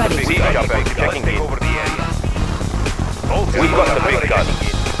We've got the ready. big gun. Checking in. Over the area. We've got the big gun.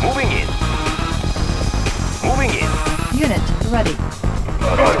 Moving in. Moving in. Unit ready.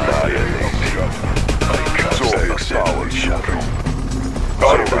 Annihilate. I cast a deadly shadow.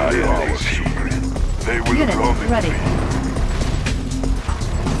 Annihilate. They will Unit roam it. ready.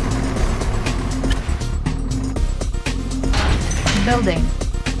 Building.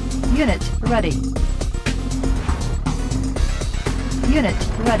 Unit ready. Unit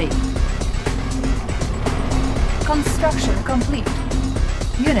ready. Construction complete.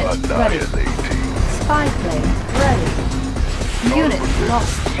 Unit ready. Annihilating. Spy plane ready. Unit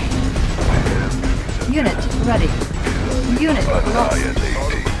lost. Unit ready. Unit lost.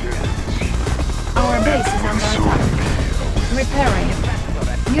 Annihilating. Our base is under attack. Repairing.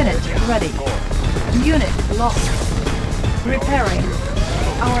 Unit ready. Unit lost. Repairing.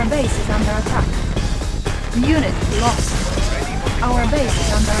 Our base is under attack. Unit lost. Our base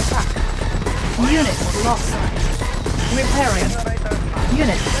is under attack. Unit lost. Repairing.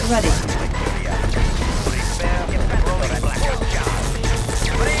 Unit ready.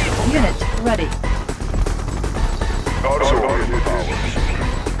 Unit ready. Soviet power.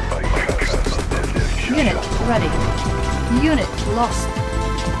 I cast a deadly shadow. Unit ready. Unit lost.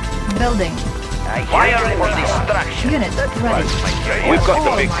 Building. Fire for destruction. Unit ready. We've got the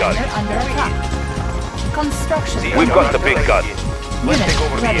All big gun. miner under attack. Construction. We've got the big gun. Let's Unit take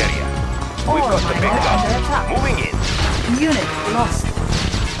over the ready. area. All We've got the big miner under gun. attack. Moving in. Unit lost.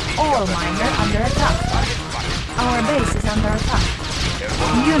 All miner under attack. Our base is under attack.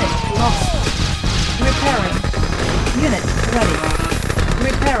 Unit lost. Repairing. Unit ready.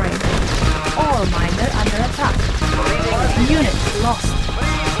 Repairing. All miner under attack. Unit lost.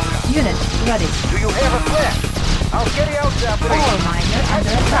 Unit ready. Do you have a plan? I'll carry out the All operation. miner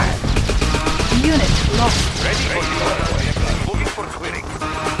under attack. Unit lost. Ready for deployment. Moving for clearing.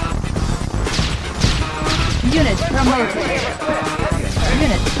 Unit promoted.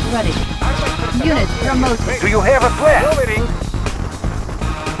 Unit ready. Unit promoted. Do you have a plan?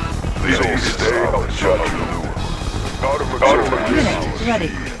 This day of judgment. Armored Unit ready.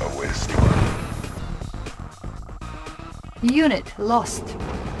 wasteland. Unit lost.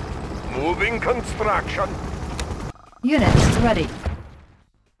 Moving construction. Unit ready.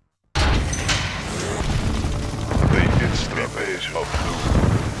 The instrument of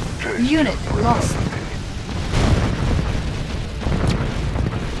doom. Unit lost.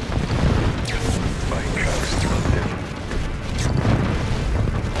 My castle.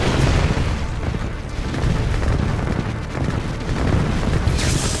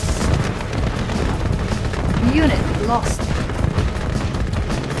 Unit lost.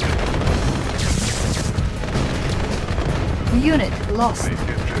 Unit lost.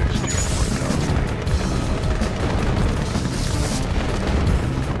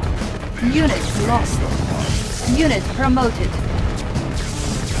 Unit lost. Unit promoted.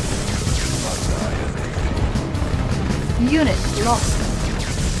 Unit lost.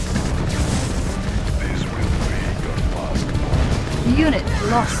 This will be your last one. Unit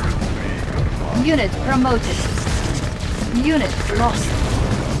lost. Unit promoted. Unit lost.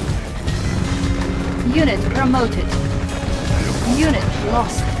 Unit promoted. Unit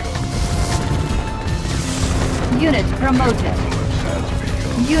lost. Unit promoted.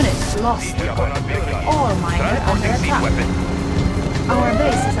 Unit lost. Ore miner under attack. Our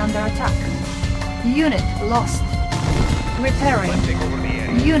base is under attack. Unit lost. Repairing.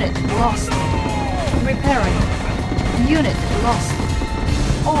 Unit lost. Repairing. Unit lost.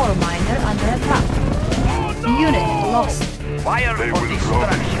 Ore miner under attack. Unit lost. Fire They for will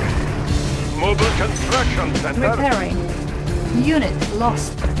destruction. Mobile construction center. Repairing. Unit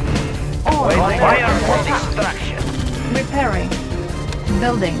lost. Ore miner Fire under for attack. destruction. Repairing.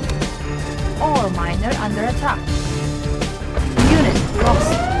 Building. Ore miner under attack. Unit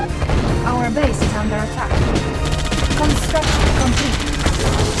lost. Our base is under attack. Construction complete.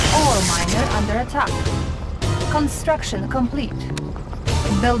 Ore miner under attack. Construction complete.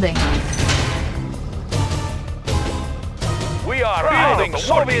 Building. We are building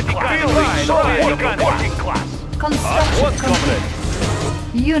Soviet class. Working class. Construction complete.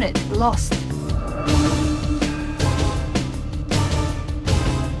 Unit lost.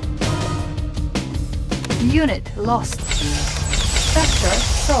 Unit lost. Structure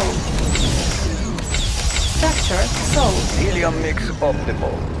sold. Structure sold. Helium mix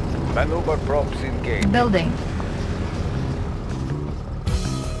optimal. Maneuver props engaged. Building.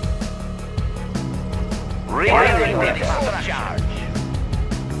 Ready for discharge.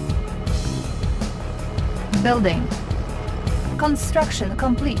 Building. Construction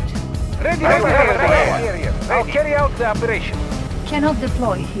complete. Ready for area. I'll carry out the operation. Cannot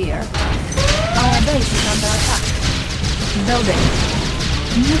deploy here. Our base is under attack. Building.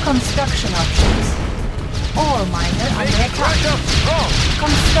 New construction options. Ore miner under attack.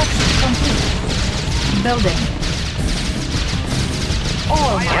 Construction complete. Building.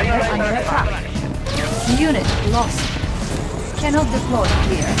 Ore miner under attack. Unit lost. Cannot deploy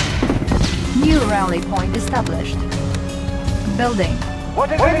here. New rally point established. Building.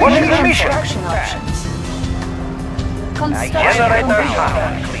 What is New the mission? construction options. Construction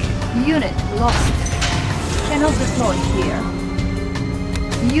complete. Unit lost. Cannot deploy here.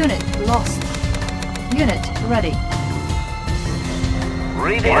 Unit lost. Unit ready.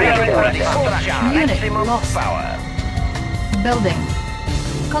 Unit lost. Building.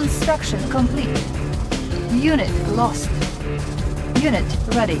 Construction complete. Unit lost. Unit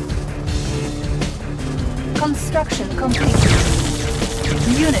ready. Construction complete.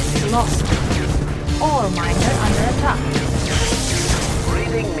 Unit lost. Ore miner under attack.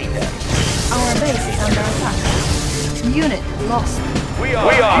 Reading meter. Our base is under attack. Unit lost. We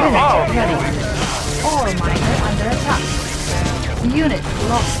are Unit out. ready. Ore miner under attack. Unit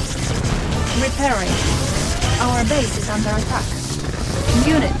lost. Repairing. Our base is under attack.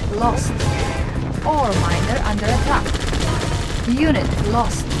 Unit lost. Ore miner under attack. Unit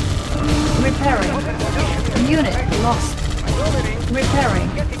lost. Repairing. Unit lost. Repairing.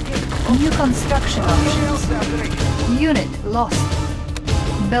 New construction options. Unit lost.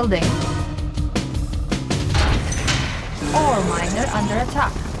 Building. Ore miner under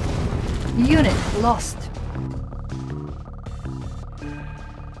attack. Unit lost.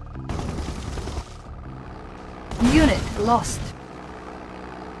 Unit lost.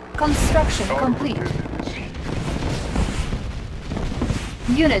 Construction complete.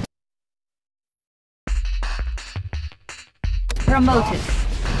 Unit promoted.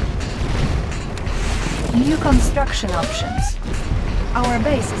 New construction options. Our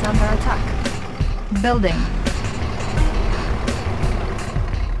base is under attack. Building.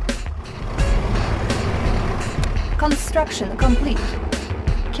 Construction complete.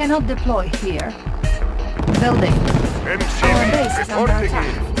 Cannot deploy here. Building. Our base is under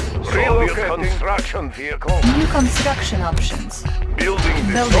attack. Soviet construction vehicle. New construction options. Building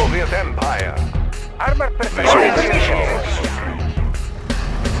the Building. Soviet Empire. Armor perfect.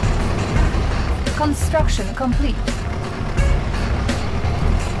 Construction complete.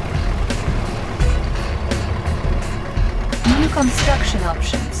 New construction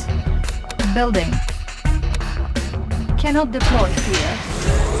options. Building. Cannot deploy here.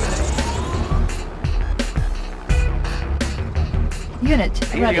 Unit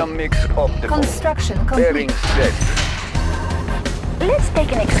ready. Helium mix optimal. Construction Bearing complete. set. Let's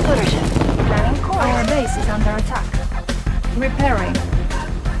take an excursion. Planning course. Our base is under attack. Repairing.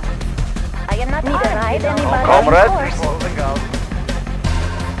 I am not need a ride, anybody? Comrade. Course. Falling out.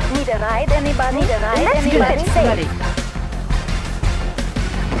 Need a ride, anybody? Need a ride, Let's anybody? unit ready.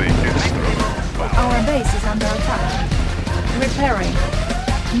 The instrument. Our base is under attack. Repairing.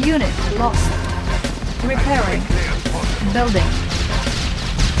 Unit lost. Repairing. Building.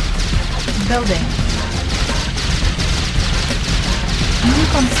 Building. New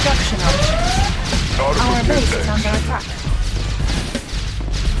construction options. Our base is under attack.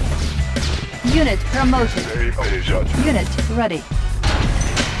 Unit promoted. Day of judgment. Unit ready.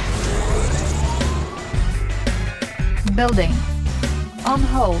 Building. On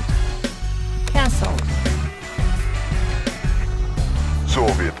hold. Cancelled.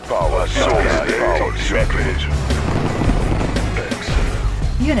 Soviet power. Soviet power. Invasion.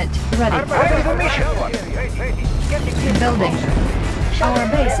 Excellent. Unit ready. Ready for mission. Building. Our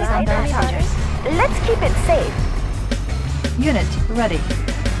base is under attack. Let's keep it safe. Unit ready.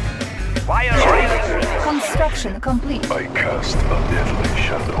 Fire ready. Construction complete. I cast a deadly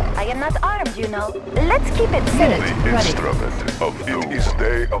shadow. I am not armed, you know. Let's keep it safe. Unit The ready. instrument of it is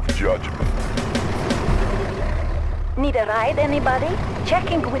day of judgment. Need a ride, anybody?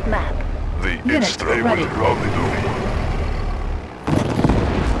 Checking with map. The Unit instrument ready. will rendezvous.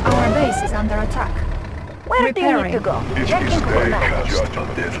 Our base is under attack. Where do you need to Repairing. go? It is Checking with day map. cast a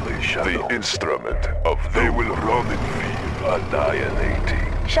deadly shadow. The instrument of they will run in field annihilating.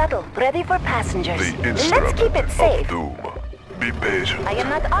 Shuttle, ready for passengers. The Let's instrument keep it of safe. doom. Be patient. I am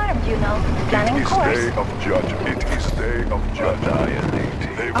not armed, you know. Planning It is course. day of judgment. It is day of judgment.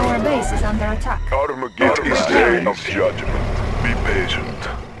 Annihilating. They Our will base is under attack. Armageddon. It is day of judgment. Be patient.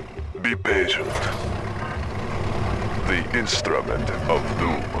 Be patient. The instrument of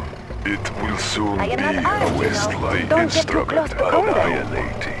doom. It will soon I be am not a armed, you know. wasteland. Don't The get too close instrument to combat.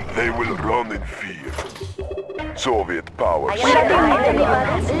 annihilating. They will run in fear. Soviet power. I am not armed,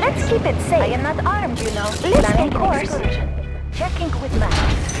 anybody. Let's keep it safe. I am not armed, you know. Planning course. Checking with map.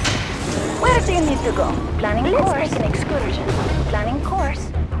 Where do you need to go? Planning course. Let's take an excursion. Planning course.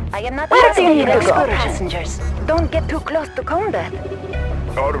 I am not Where do you need to go? Passengers. Don't get too close to combat.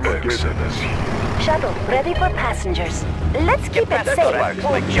 Armageddon. Shuttle, ready for passengers. Let's keep it safe.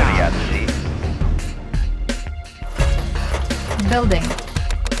 My curiosity. Building.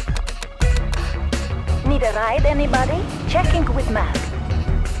 Need a ride, anybody? Checking with map.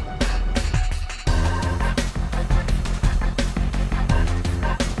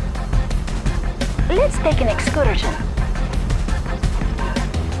 Let's take an excursion.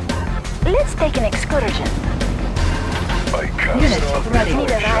 Let's take an excursion. I cast Unit a ready. Need a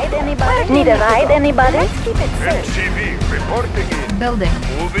deadly ride, shadow. anybody? Need a ride, anybody? Let's keep it safe. MTV reporting in. Building.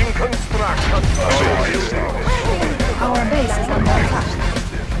 Moving construction. Our base is under attack.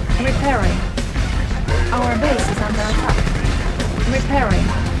 Repairing. Our base is under attack. Repairing.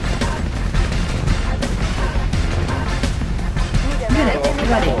 Unit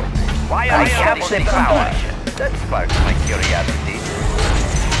ready. Fire capture power. That sparks my curiosity.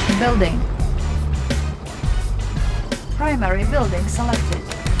 Building. Primary building selected.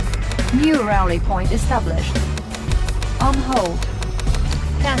 New rally point established. On hold.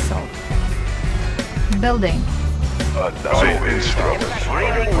 Cancelled. Building. The instrument.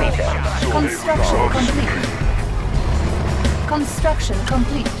 Reading meter. Construction complete. Construction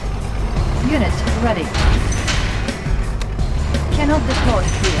complete. Unit ready. Cannot deploy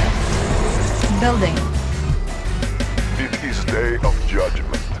here. Building. It is day of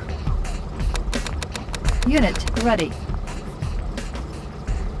judgment. Unit ready.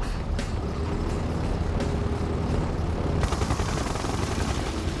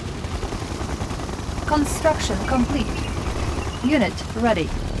 Construction complete. Unit ready.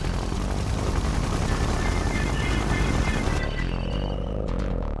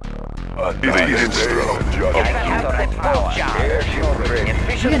 The instrument of judgment. Capture power. Airship ready.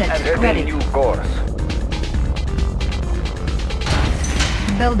 Efficient Unit and ready. New course.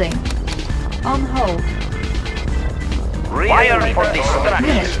 Building. On hold. Fire for destruction.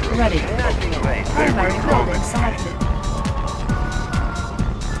 Unit ready. Primary building selected.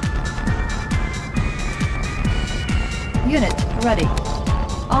 Unit ready.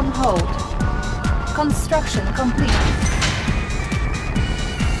 On hold. Construction complete.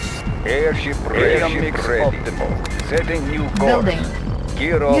 Airship ready. Mix optimal. Setting new course. Building.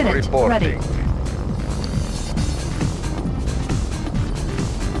 Gear of Unit reporting. ready.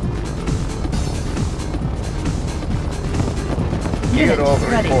 Gear Unit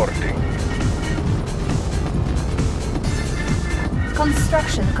of ready. reporting.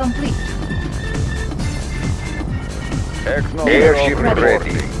 Construction complete. Airship ready.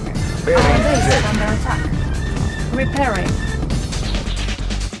 ready. Our Bearing base is set. under attack. Repairing.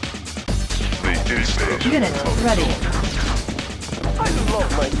 The instrument Unit ready. I love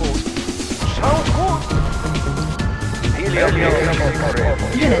my boat. Sounds good. Helium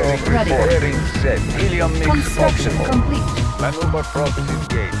Unit ready. Bearing set. Helium mix Construction optimal. complete. Maneuver props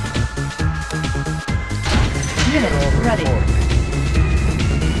engaged. Unit ready.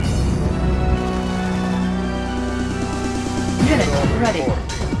 Unit ready.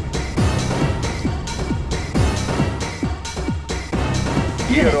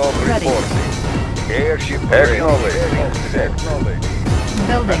 Gear Unit of ready. reporting. Airship acknowledged. Acknowledged.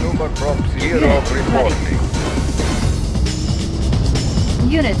 Building. Maneuver props gear Unit of reporting.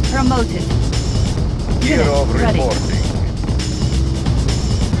 Unit promoted. Gear Unit of ready. reporting.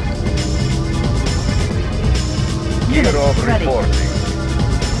 Unit Gear of ready. reporting.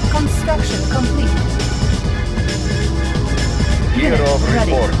 Construction complete. Gear Unit of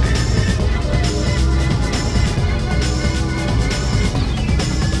ready. reporting.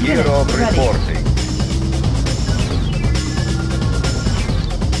 Gear Unit of ready. reporting.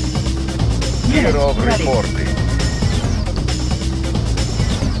 Gear Unit of ready. reporting.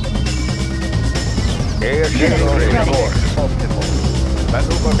 Airship Unit ready. ready. Optimal.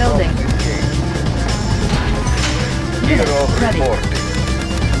 Maneuver Building. props engaged. Gear Unit of ready. reporting.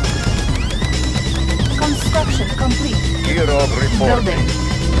 Construction complete. Gear of reporting. Building.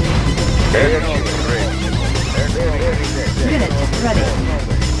 Airship ready. Unit ready.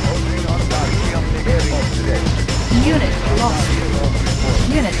 Unit lost.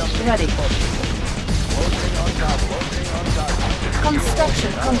 Unit ready.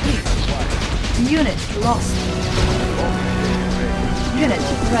 Construction complete. Unit lost. Unit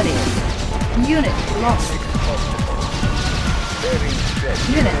ready. Unit lost.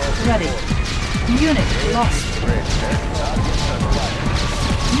 Unit ready. Unit lost.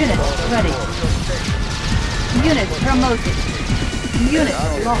 Unit ready. Unit promoted. Unit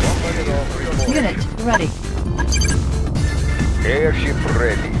lost. Unit ready. Airship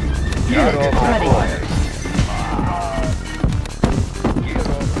ready. Unit Gear of ready. required.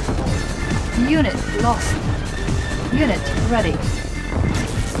 Unit lost. Unit ready.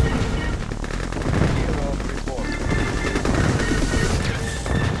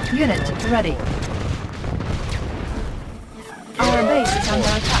 Unit ready. Our base is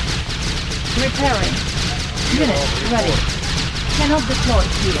under attack. Repairing. Unit ready. Cannot deploy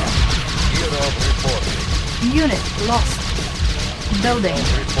here. Gear of reporting. Unit lost. Building.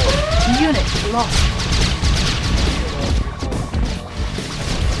 Unit lost.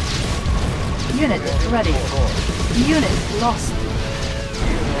 Unit ready. Unit lost.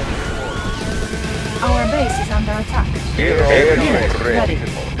 Our base is under attack. Gear of Unit ready.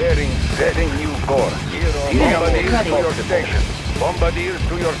 ready. Bearing setting new course. Unit Bombardiers ready. to your station. Bombardiers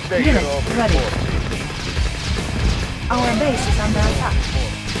to your station. Unit ready. Our base is under attack.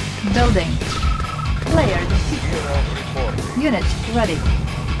 Building. Player defeated. Unit ready.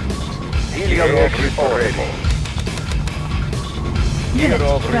 Helium airship ready. Unit Gear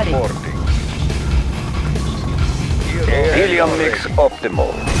of ready. reporting. Helium mix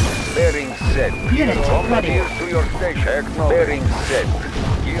optimal. Bearing set. Unit ready. Bombardiers to your station. Bearing set.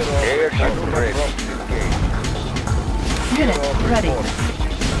 Airship ready. Unit ready.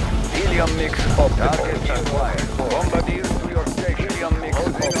 Helium mix optimal. Bombardiers to your station. Helium mix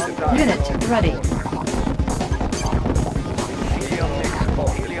optimal. Unit ready.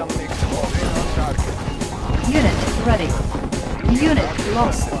 Helium mix optimal. Unit ready. Unit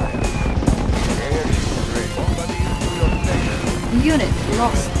lost. Unit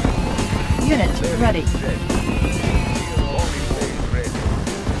lost. Unit ready.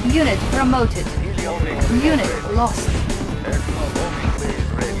 Unit promoted. Unit lost.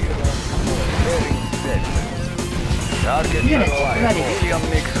 Unit ready. Helium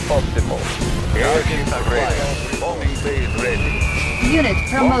mix optimal. Airship ready. Bombing base ready. Unit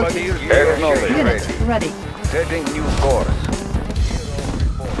promoted. Acknowledged. Unit ready. Setting new course.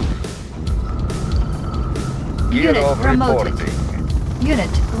 Gear Unit of promoted. reporting. Unit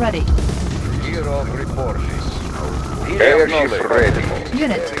ready. Gear of reporting. Airship ready.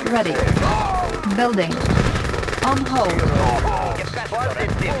 Unit ready. Building. On hold.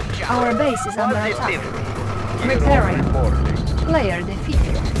 Our base is under attack. Positive. Repairing. Reporting. Player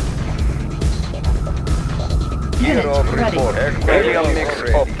defeated. Hero Unit ready. report. Helium mix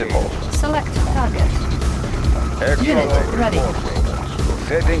optimal. Select target. Excellent. Unit ready.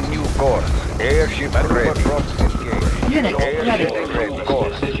 Setting new course. Airship ready. Unit ready. Airship ready.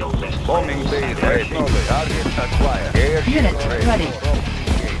 Course. Bombing base ready. Target acquired. Airship Unit ready.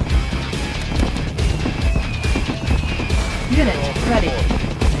 Unit ready.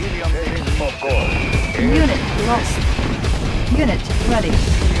 Helium mix of course. Unit lost. Unit ready.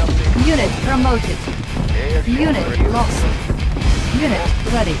 Unit promoted. Unit lost. Unit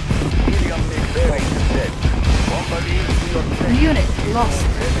ready. Helium mix bearing set. Bombardier to your set. Unit lost.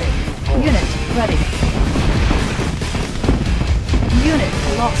 Unit ready. Unit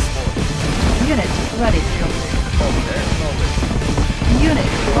lost. Unit ready. Unit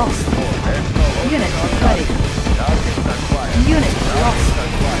lost. Unit ready. Target acquired. Unit lost.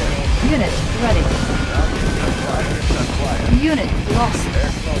 Unit ready. Unit lost.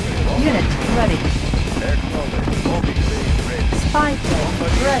 Unit ready. Bombing base ready. Spy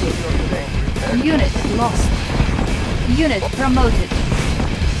plane ready. Unit lost. Unit promoted.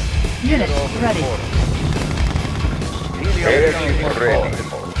 Unit ready. Airship ready.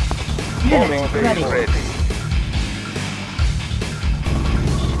 Bombing Unit base ready. ready.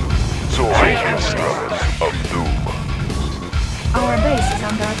 So the instrument of doom. Our base is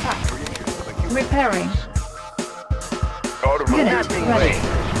under attack. Repairing. Unit ready.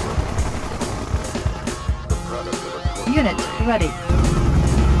 Unit ready.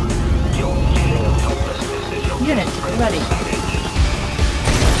 Unit ready.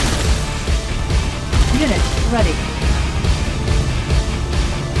 Unit ready.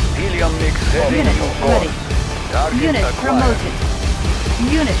 Helium mix setting Unit new ready. course. Target Unit acquired. promoted.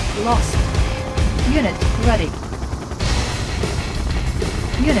 Unit lost. Unit ready.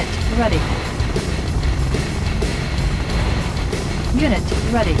 Unit ready. Unit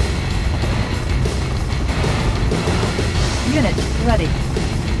ready. Unit ready.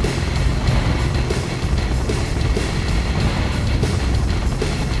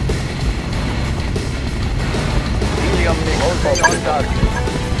 Helium mix on target.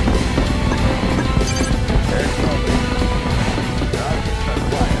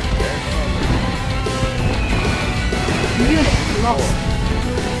 Unit lost.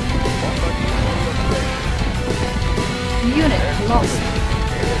 Unit lost.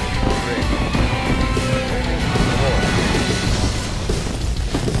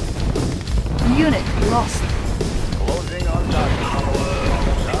 Unit lost. Closing on target.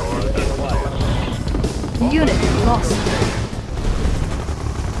 Unit lost.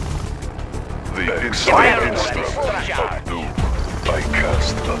 The instrument of doom. I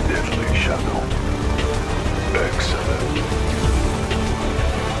cast a deadly shadow. Excellent.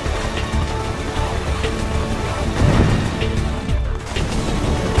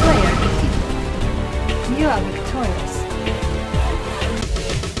 Player defeated. You are victorious.